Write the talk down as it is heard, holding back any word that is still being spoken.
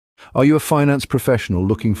Are you a finance professional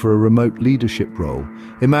looking for a remote leadership role?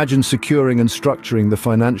 Imagine securing and structuring the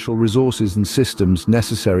financial resources and systems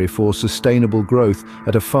necessary for sustainable growth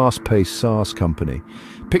at a fast-paced SaaS company.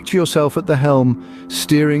 Picture yourself at the helm,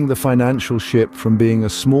 steering the financial ship from being a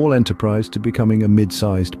small enterprise to becoming a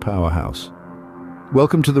mid-sized powerhouse.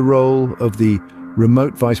 Welcome to the role of the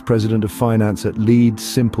Remote Vice President of Finance at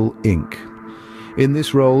LeadSimple Inc. In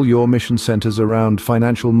this role, your mission centers around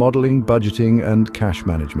financial modeling, budgeting, and cash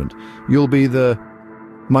management. You'll be the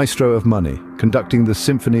maestro of money, conducting the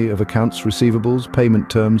symphony of accounts receivables, payment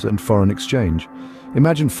terms, and foreign exchange.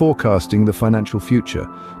 Imagine forecasting the financial future,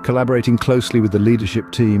 collaborating closely with the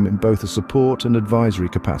leadership team in both a support and advisory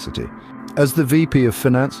capacity. As the VP of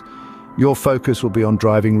Finance, your focus will be on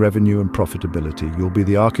driving revenue and profitability. You'll be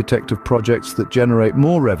the architect of projects that generate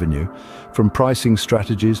more revenue, from pricing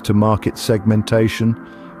strategies to market segmentation.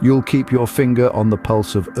 You'll keep your finger on the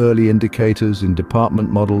pulse of early indicators in department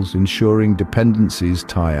models, ensuring dependencies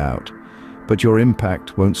tie out. But your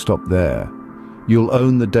impact won't stop there. You'll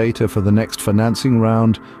own the data for the next financing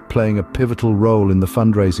round, playing a pivotal role in the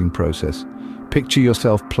fundraising process. Picture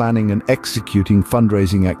yourself planning and executing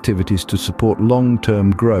fundraising activities to support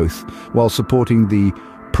long-term growth, while supporting the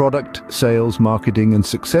product, sales, marketing, and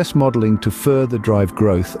success modeling to further drive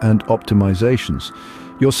growth and optimizations.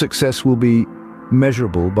 Your success will be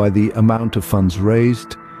measurable by the amount of funds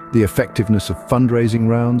raised, the effectiveness of fundraising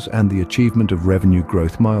rounds, and the achievement of revenue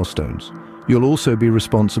growth milestones. You'll also be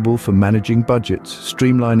responsible for managing budgets,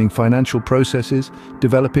 streamlining financial processes,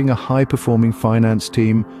 developing a high-performing finance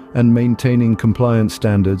team, and maintaining compliance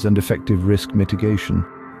standards and effective risk mitigation.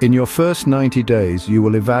 In your first 90 days, you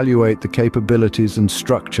will evaluate the capabilities and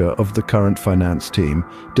structure of the current finance team,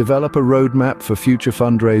 develop a roadmap for future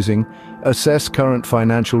fundraising, assess current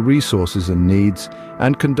financial resources and needs,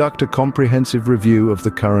 and conduct a comprehensive review of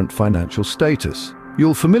the current financial status.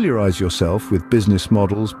 You'll familiarize yourself with business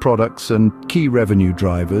models, products, and key revenue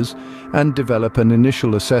drivers, and develop an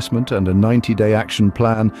initial assessment and a 90-day action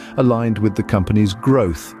plan aligned with the company's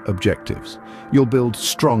growth objectives. You'll build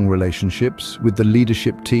strong relationships with the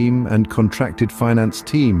leadership team and contracted finance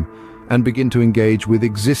team, and begin to engage with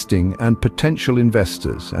existing and potential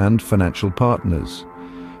investors and financial partners.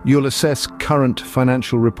 You'll assess current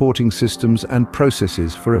financial reporting systems and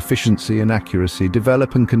processes for efficiency and accuracy,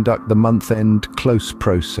 develop and conduct the month-end close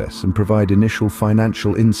process, and provide initial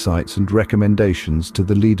financial insights and recommendations to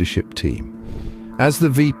the leadership team. As the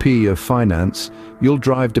VP of Finance, you'll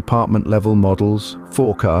drive department-level models,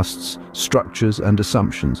 forecasts, structures, and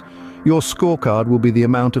assumptions. Your scorecard will be the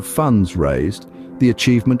amount of funds raised, the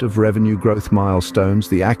achievement of revenue growth milestones,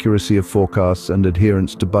 the accuracy of forecasts and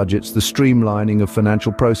adherence to budgets, the streamlining of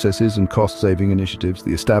financial processes and cost-saving initiatives,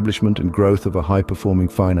 the establishment and growth of a high-performing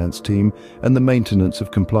finance team, and the maintenance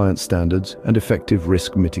of compliance standards and effective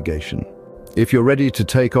risk mitigation. If you're ready to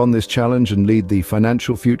take on this challenge and lead the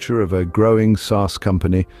financial future of a growing SaaS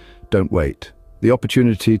company, don't wait. The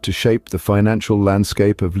opportunity to shape the financial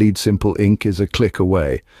landscape of LeadSimple Inc. is a click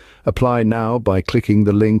away. Apply now by clicking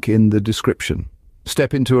the link in the description.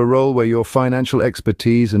 Step into a role where your financial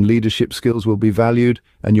expertise and leadership skills will be valued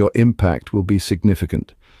and your impact will be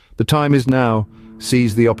significant. The time is now.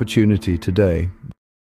 Seize the opportunity today.